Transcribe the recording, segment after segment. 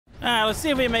Alright, let's see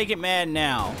if we make it mad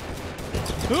now.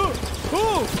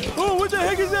 Oh, what the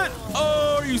heck is that?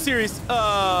 Oh, are you serious?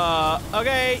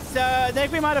 Okay, so I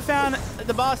think we might have found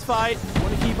the boss fight.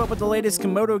 Want to keep up with the latest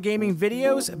Camodo gaming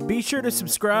videos? Be sure to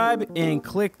subscribe and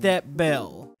click that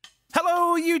bell.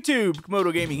 Hello YouTube,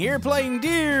 Camodo Gaming here, playing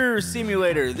DEEEER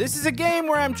Simulator. This is a game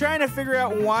where I'm trying to figure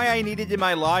out why I need it in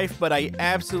my life, but I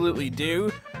absolutely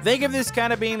do. Think of this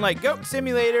kind of being like Goat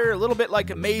Simulator, a little bit like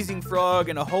Amazing Frog,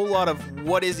 and a whole lot of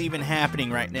what is even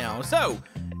happening right now. So,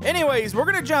 anyways, we're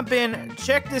gonna jump in,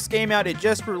 check this game out, it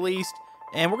just released,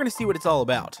 and we're gonna see what it's all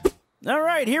about.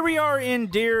 Alright, here we are in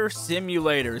DEEEER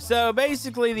Simulator. So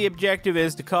basically the objective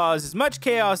is to cause as much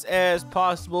chaos as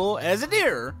possible as a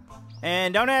deer.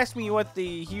 And don't ask me what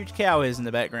the huge cow is in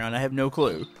the background, I have no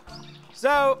clue.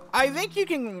 So, I think you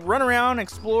can run around,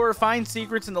 explore, find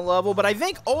secrets in the level, but I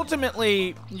think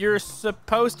ultimately you're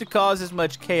supposed to cause as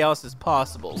much chaos as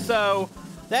possible. So,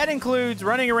 that includes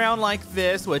running around like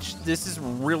this, which this is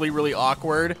really, really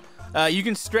awkward. You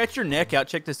can stretch your neck out,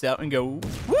 check this out, and go,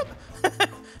 whoop!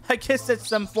 I guess that's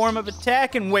some form of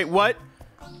attack, and wait, what?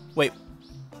 Wait,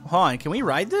 hold on, can we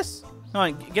ride this?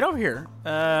 Hold on, get over here.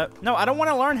 No, I don't want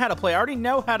to learn how to play. I already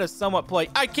know how to somewhat play.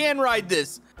 I can ride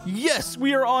this! Yes,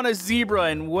 we are on a zebra,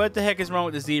 and what the heck is wrong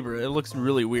with the zebra? It looks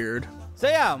really weird. So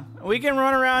yeah, we can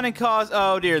run around and cause,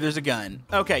 oh dear, there's a gun.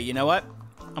 Okay, you know what?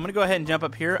 I'm gonna go ahead and jump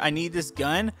up here. I need this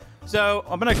gun. So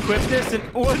I'm gonna equip this and,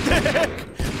 what the heck?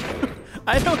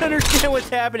 I don't understand what's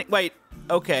happening. Wait,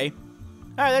 okay.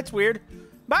 All right, that's weird.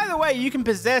 By the way, you can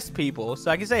possess people,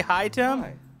 so I can say hi to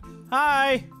them.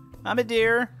 Hi, I'm a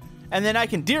deer. And then I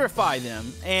can deerify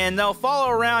them, and they'll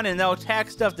follow around and they'll attack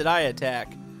stuff that I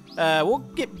attack. We'll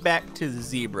get back to the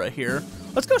zebra here.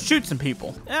 Let's go shoot some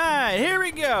people. All right, here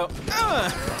we go.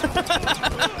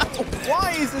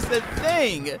 Why is this a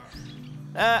thing?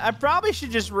 I probably should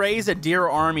just raise a deer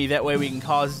army. That way we can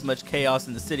cause as much chaos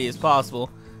in the city as possible.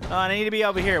 I need to be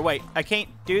over here. Wait, I can't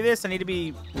do this. I need to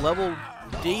be level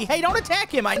D. Hey, don't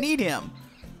attack him. I need him.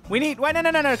 We need, wait,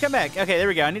 no, come back. Okay, there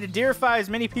we go. I need to deerify as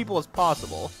many people as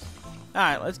possible. All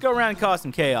right, let's go around and cause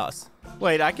some chaos.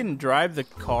 Wait, I can drive the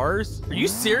cars? Are you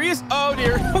serious? Oh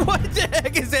dear, what the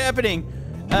heck is happening?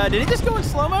 Did it just go in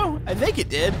slow-mo? I think it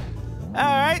did. All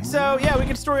right, so yeah, we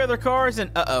can destroy other cars and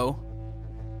uh-oh.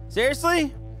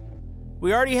 Seriously?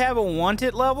 We already have a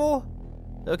wanted level?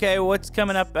 Okay, what's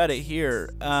coming up out of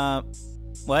here?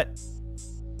 What?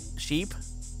 Sheep?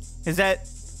 Is that,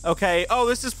 okay. Oh,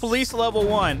 this is police level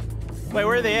 1. Wait,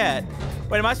 where are they at?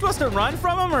 Wait, am I supposed to run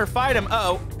from them or fight them?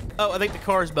 Uh-oh. Oh, I think the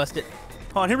car's busted.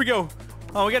 Hold on, here we go.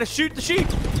 Oh, we gotta shoot the sheep.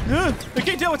 I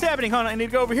can't tell what's happening. Hold on, I need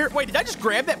to go over here. Wait, did I just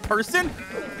grab that person?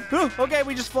 Okay,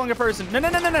 we just flung a person.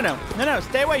 No,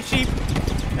 stay away, sheep.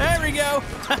 There we go.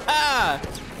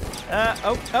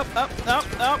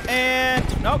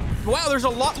 And nope. Wow, there's a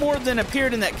lot more than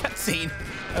appeared in that cutscene.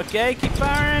 Okay, keep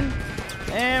firing.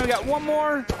 And we got one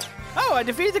more. Oh, I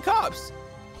defeated the cops.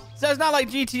 So it's not like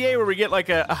GTA where we get like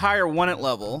a higher wanted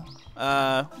level.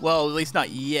 Well, at least not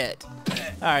yet.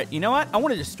 All right, you know what? I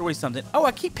want to destroy something. Oh,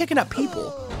 I keep picking up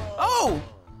people. Oh,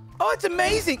 it's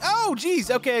amazing. Oh,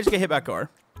 geez. Okay, I just get hit by a car.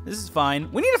 This is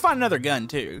fine. We need to find another gun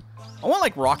too. I want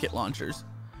like rocket launchers.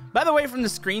 By the way, from the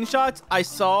screenshots, I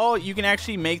saw you can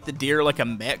actually make the deer like a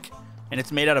mech, and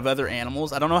it's made out of other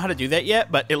animals. I don't know how to do that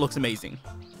yet, but it looks amazing.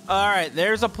 All right,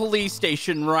 there's a police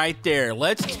station right there.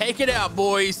 Let's take it out,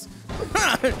 boys.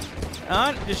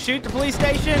 Just shoot the police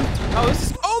station.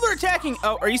 Oh, they're attacking.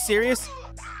 Oh, are you serious?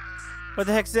 What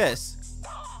the heck's this?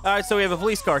 All right, so we have a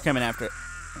police car coming after it.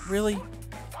 Really?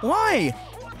 Why?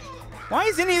 Why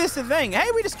is any of this a thing? Hey,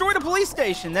 we destroyed a police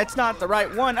station. That's not the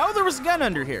right one. Oh, there was a gun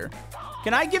under here.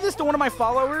 Can I give this to one of my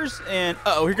followers? And,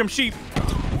 uh-oh, here comes sheep.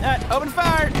 Open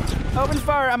fire. Open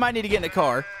fire. I might need to get in the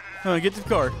car. Get to the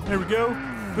car. There we go.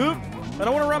 Oop. I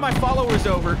don't want to run my followers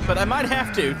over, but I might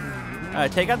have to.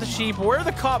 Take out the sheep. Where are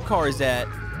the cop cars at?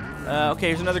 Okay,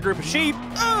 here's another group of sheep.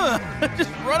 Just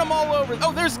run them all over.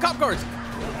 Oh, there's cop cars.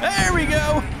 There we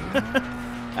go.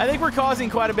 I think we're causing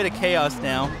quite a bit of chaos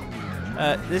now.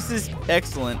 This is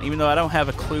excellent, even though I don't have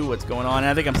a clue what's going on.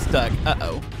 I think I'm stuck.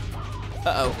 Uh-oh.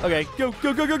 Okay, go.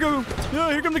 Oh,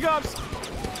 here come the cops.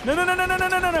 No.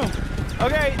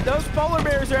 Okay, those polar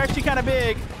bears are actually kind of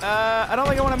big. I don't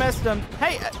think I want to mess with them.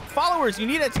 Hey, followers, you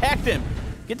need to attack them.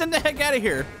 Get them the heck out of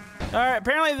here. All right,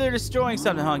 apparently they're destroying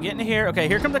something. Hold on, get in here. Okay,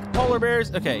 here come the polar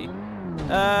bears. Okay.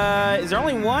 Is there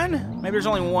only one? Maybe there's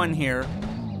only one here.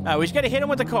 We just got to hit him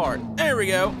with the car. There we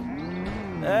go.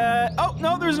 Oh,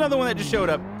 no, there's another one that just showed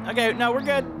up. Okay, no, we're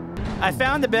good. I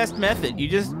found the best method. You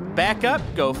just back up,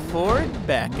 go forward,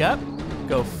 back up,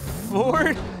 go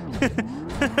forward.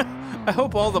 I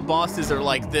hope all the bosses are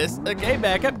like this. Okay,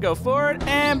 back up, go forward,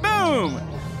 and boom!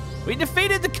 We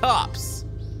defeated the cops.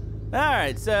 All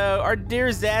right, so our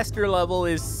disaster level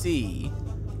is C.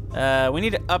 We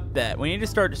need to up that. We need to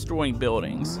start destroying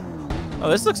buildings. Oh,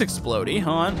 this looks explodey.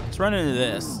 Hold on, let's run into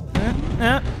this.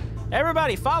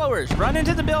 Everybody, followers, run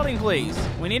into the building, please.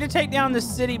 We need to take down this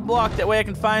city block. That way I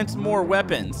can find some more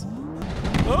weapons.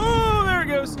 Oh, there it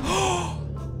goes.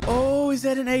 Oh, is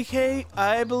that an AK?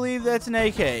 I believe that's an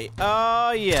AK.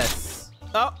 Oh, yes.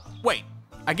 Oh, wait.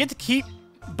 I get to keep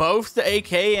both the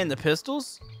AK and the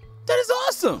pistols? That is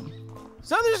awesome.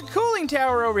 So there's a cooling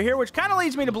tower over here, which kind of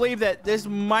leads me to believe that this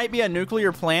might be a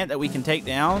nuclear plant that we can take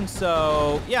down.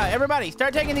 So, yeah, everybody,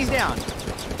 start taking these down.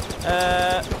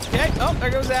 Okay. Oh,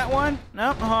 there goes that one.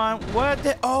 Nope, hold on. What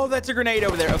the? Oh, that's a grenade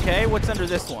over there. Okay, what's under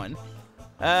this one?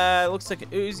 Looks like an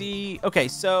Uzi. Okay,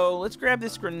 so let's grab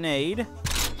this grenade.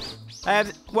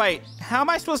 Wait, how am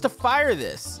I supposed to fire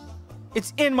this?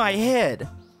 It's in my head.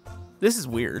 This is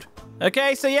weird.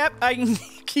 Okay, so yep, I can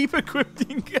keep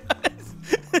equipping guns.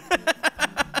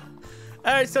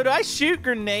 All right, so do I shoot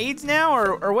grenades now,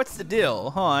 or what's the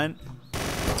deal? Hold on.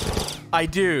 I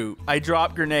do. I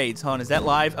drop grenades. Hold on, is that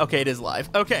live? Okay, it is live.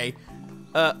 Okay.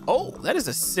 Oh, that is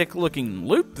a sick-looking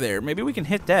loop there. Maybe we can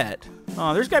hit that.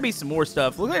 Oh, there's got to be some more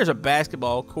stuff. Look, there's a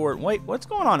basketball court. Wait, what's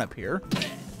going on up here?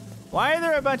 Why are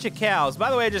there a bunch of cows?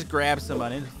 By the way, I just grabbed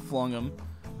somebody and flung them.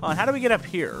 Hold on, how do we get up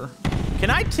here? Can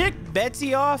I tick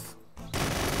Betsy off?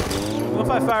 What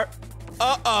if I fire?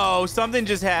 Uh-oh, something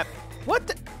just happened. What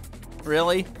the?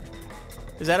 Really?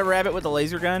 Is that a rabbit with a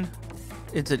laser gun?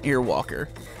 It's an earwalker.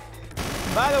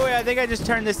 By the way, I think I just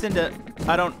turned this into...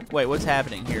 Wait, what's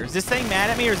happening here? Is this thing mad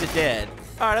at me or is it dead?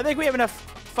 All right, I think we have enough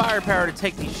firepower to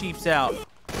take these sheeps out.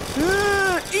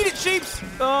 Eat it, sheeps!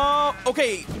 Oh,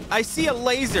 okay. I see a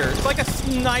laser. It's like a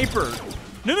sniper.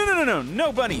 No.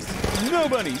 No bunnies. No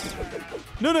bunnies.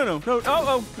 No.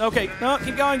 Oh, okay. No,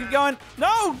 keep going.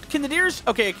 No, can the deers?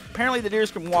 Okay, apparently the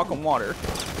deers can walk on water.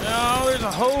 No, there's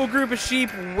a whole group of sheep.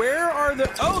 Where are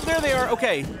the... Oh, there they are.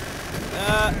 Okay.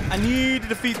 I need to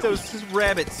defeat those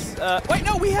rabbits. Wait,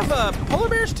 no, we have polar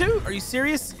bears too? Are you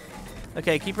serious?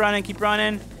 Okay, keep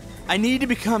running. I need to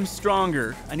become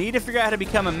stronger. I need to figure out how to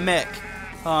become a mech.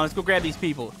 Let's go grab these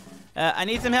people. I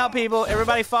need some help, people.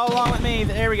 Everybody follow along with me.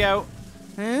 There we go.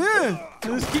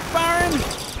 Let's keep firing.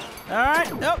 All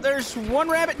right. Oh, there's one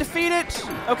rabbit defeated.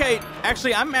 Okay,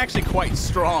 actually, I'm actually quite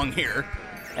strong here.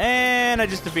 And I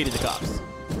just defeated the cops.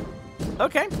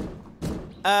 Okay.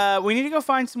 We need to go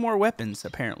find some more weapons,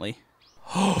 apparently.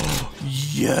 Oh,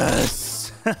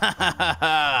 yes!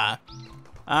 I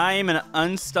am an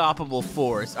unstoppable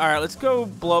force. All right, let's go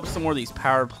blow up some more of these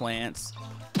power plants.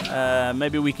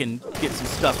 Maybe we can get some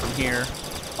stuff from here.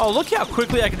 Oh, look how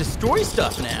quickly I can destroy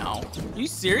stuff now. Are you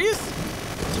serious?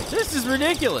 This is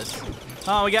ridiculous.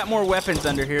 Oh, we got more weapons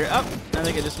under here. Oh, I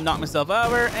think I just knocked myself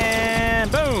over,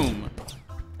 and boom!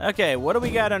 Okay, what do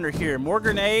we got under here? More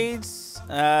grenades?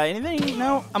 Anything?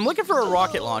 No? I'm looking for a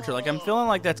rocket launcher. Like, I'm feeling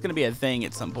like that's going to be a thing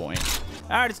at some point.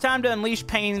 All right, it's time to unleash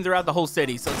pain throughout the whole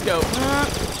city. So let's go.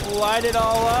 Light it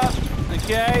all up.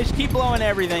 Okay, just keep blowing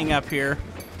everything up here.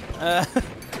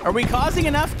 Are we causing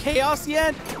enough chaos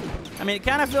yet? I mean, it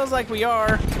kind of feels like we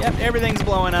are. Yep, everything's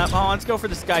blowing up. Oh, let's go for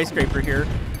the skyscraper here.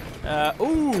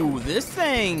 Ooh, this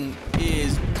thing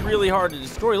is really hard to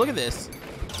destroy. Look at this.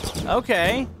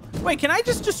 Okay. Wait, can I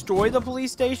just destroy the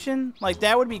police station? Like,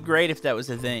 that would be great if that was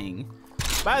a thing.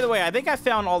 By the way, I think I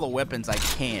found all the weapons I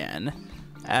can.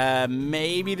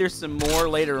 Maybe there's some more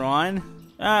later on.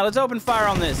 Let's open fire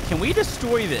on this. Can we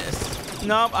destroy this?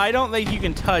 Nope, I don't think you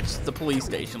can touch the police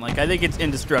station. Like, I think it's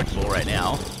indestructible right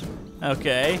now.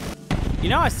 Okay. You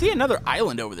know, I see another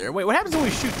island over there. Wait, what happens when we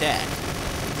shoot that?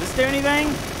 Does this do anything?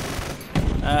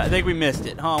 I think we missed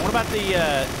it. Huh, what about the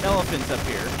elephants up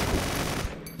here?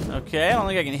 Okay, I don't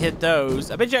think I can hit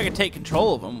those. I bet you I can take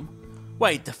control of them.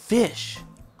 Wait, the fish.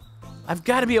 I've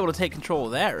got to be able to take control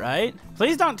of that, right?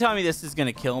 Please don't tell me this is going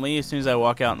to kill me as soon as I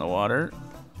walk out in the water.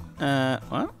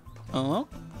 What? Oh.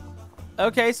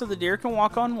 Okay, so the deer can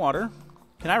walk on water.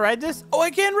 Can I ride this? Oh,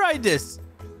 I can ride this.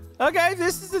 Okay,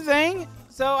 this is the thing.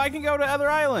 So I can go to other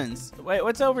islands. Wait,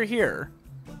 what's over here?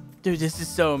 Dude, this is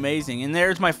so amazing. And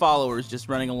there's my followers just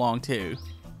running along too.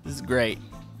 This is great.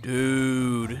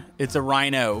 Dude, it's a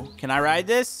rhino. Can I ride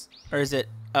this? Or is it...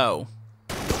 Oh.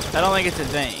 I don't think it's a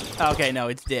thing. Okay, no,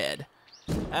 it's dead.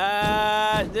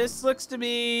 This looks to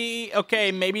be...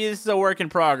 Okay, maybe this is a work in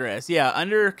progress. Yeah,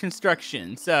 under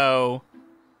construction. So,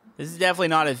 this is definitely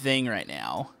not a thing right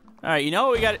now. All right, you know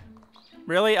what we got...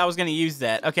 Really? I was going to use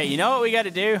that. Okay, you know what we got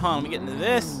to do? Hold on, let me get into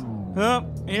this. Oh,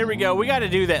 here we go. We got to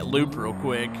do that loop real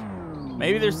quick.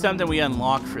 Maybe there's something we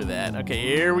unlocked for that. Okay,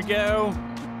 here we go.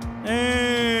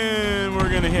 And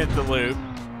we're gonna hit the loop.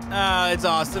 It's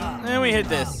awesome. And we hit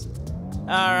this. All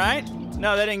right.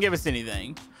 No, that didn't give us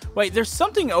anything. Wait, there's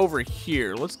something over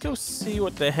here. Let's go see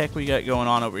what the heck we got going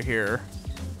on over here.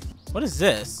 What is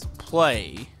this?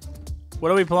 Play.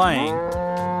 What are we playing?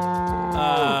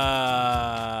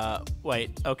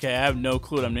 Wait. Okay, I have no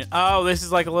clue what I'm doing. Oh, this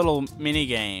is like a little mini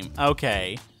game.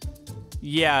 Okay.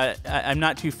 Yeah, I'm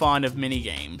not too fond of mini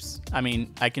games. I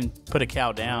mean, I can put a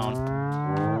cow down.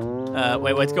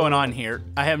 Wait, what's going on here?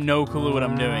 I have no clue what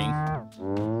I'm doing.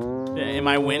 Am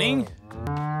I winning?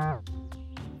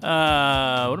 What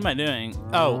am I doing?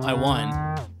 Oh, I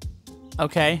won.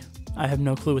 Okay, I have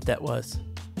no clue what that was.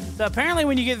 So apparently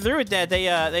when you get through with that, they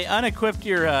unequipped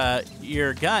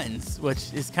your guns,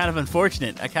 which is kind of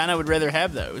unfortunate. I kind of would rather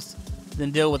have those than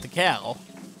deal with the cow.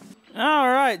 All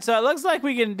right, so it looks like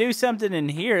we can do something in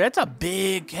here. That's a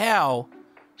big cow.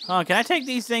 Oh, can I take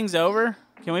these things over?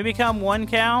 Can we become one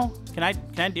cow? Can I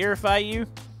deerify you?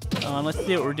 Let's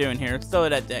see what we're doing here. Let's throw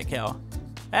it at that cow.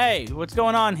 Hey, what's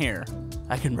going on here?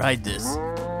 I can ride this.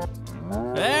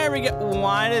 There we go.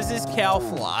 Why does this cow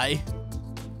fly?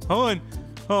 Hold on.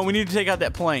 Oh, we need to take out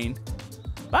that plane.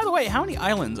 By the way, how many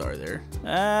islands are there?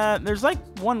 There's like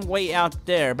one way out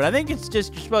there, but I think it's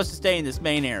just you're supposed to stay in this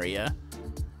main area.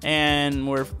 And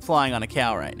we're flying on a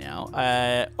cow right now.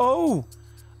 Oh,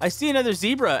 I see another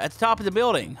zebra at the top of the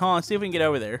building. Hold on, let's see if we can get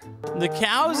over there. The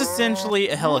cow is essentially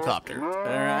a helicopter. All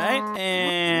right,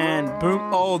 and boom.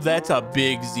 Oh, that's a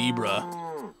big zebra.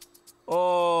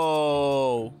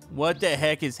 Oh, what the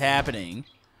heck is happening?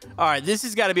 All right, this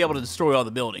has got to be able to destroy all the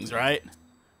buildings, right?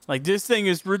 Like, this thing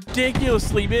is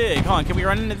ridiculously big. Hold on, can we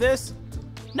run into this?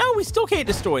 No, we still can't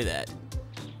destroy that.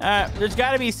 There's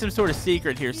got to be some sort of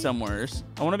secret here somewhere.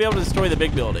 I want to be able to destroy the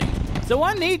big building. So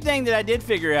one neat thing that I did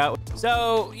figure out.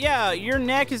 So, yeah, your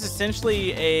neck is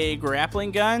essentially a grappling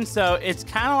gun. So it's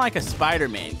kind of like a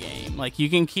Spider-Man game. Like, you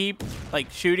can keep, like,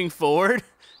 shooting forward.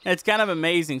 It's kind of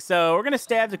amazing. So we're going to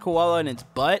stab the koala in its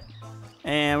butt.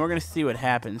 And we're going to see what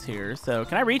happens here. So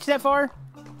can I reach that far?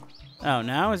 Oh,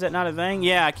 no? Is that not a thing?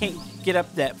 Yeah, I can't get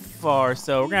up that far.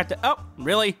 So we're going to have to... Oh,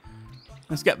 really?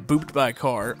 This got booped by a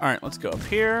car. All right, let's go up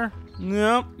here.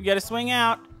 Nope, you got to swing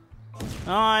out.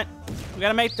 All right, we got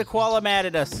to make the koala mad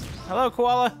at us. Hello,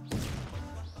 koala.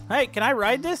 Hey, can I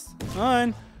ride this?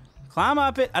 On. Climb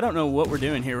up it. I don't know what we're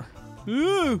doing here.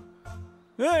 Ooh,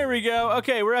 there we go.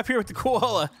 Okay, we're up here with the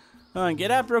koala.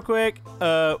 Get up real quick.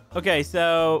 Okay,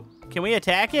 so can we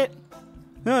attack it?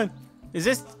 Is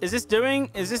this doing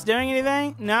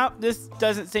anything? No, this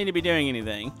doesn't seem to be doing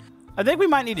anything. I think we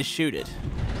might need to shoot it.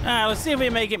 All right, let's see if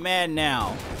we make it mad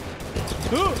now.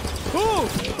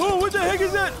 Oh, what the heck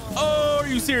is that? Oh, are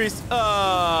you serious?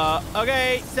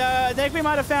 Okay, so I think we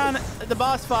might have found the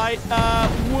boss fight.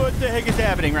 What the heck is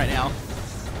happening right now?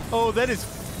 Oh, that is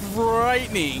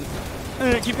frightening.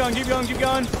 Keep going, keep going, keep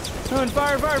going.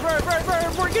 Fire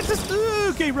before it gets us.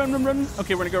 Okay, run.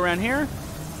 Okay, we're gonna go around here.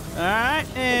 All right,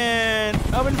 and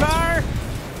open fire.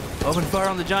 Open fire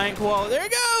on the giant koala. There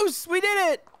it goes. We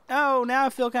did it. Oh, now I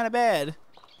feel kind of bad.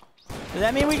 Does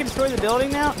that mean we can destroy the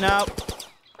building now? No.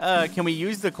 Can we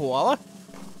use the koala?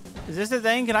 Is this a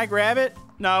thing? Can I grab it?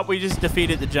 No, we just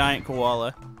defeated the giant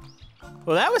koala.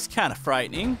 Well, that was kind of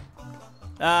frightening.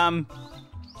 Yeah,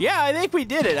 I think we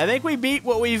did it. I think we beat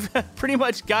what we've pretty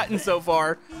much gotten so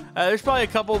far. There's probably a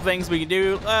couple of things we can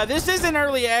do. This is in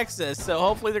early access, so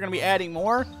hopefully they're going to be adding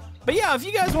more. But yeah, if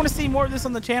you guys want to see more of this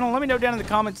on the channel, let me know down in the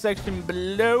comment section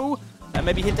below.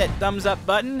 Maybe hit that thumbs up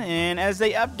button, and as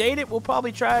they update it, we'll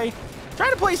probably try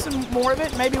to play some more of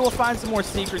it. Maybe we'll find some more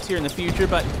secrets here in the future.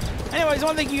 But anyways, I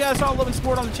want to thank you guys for all love and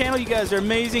support on the channel. You guys are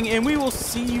amazing, and we will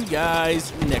see you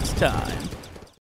guys next time.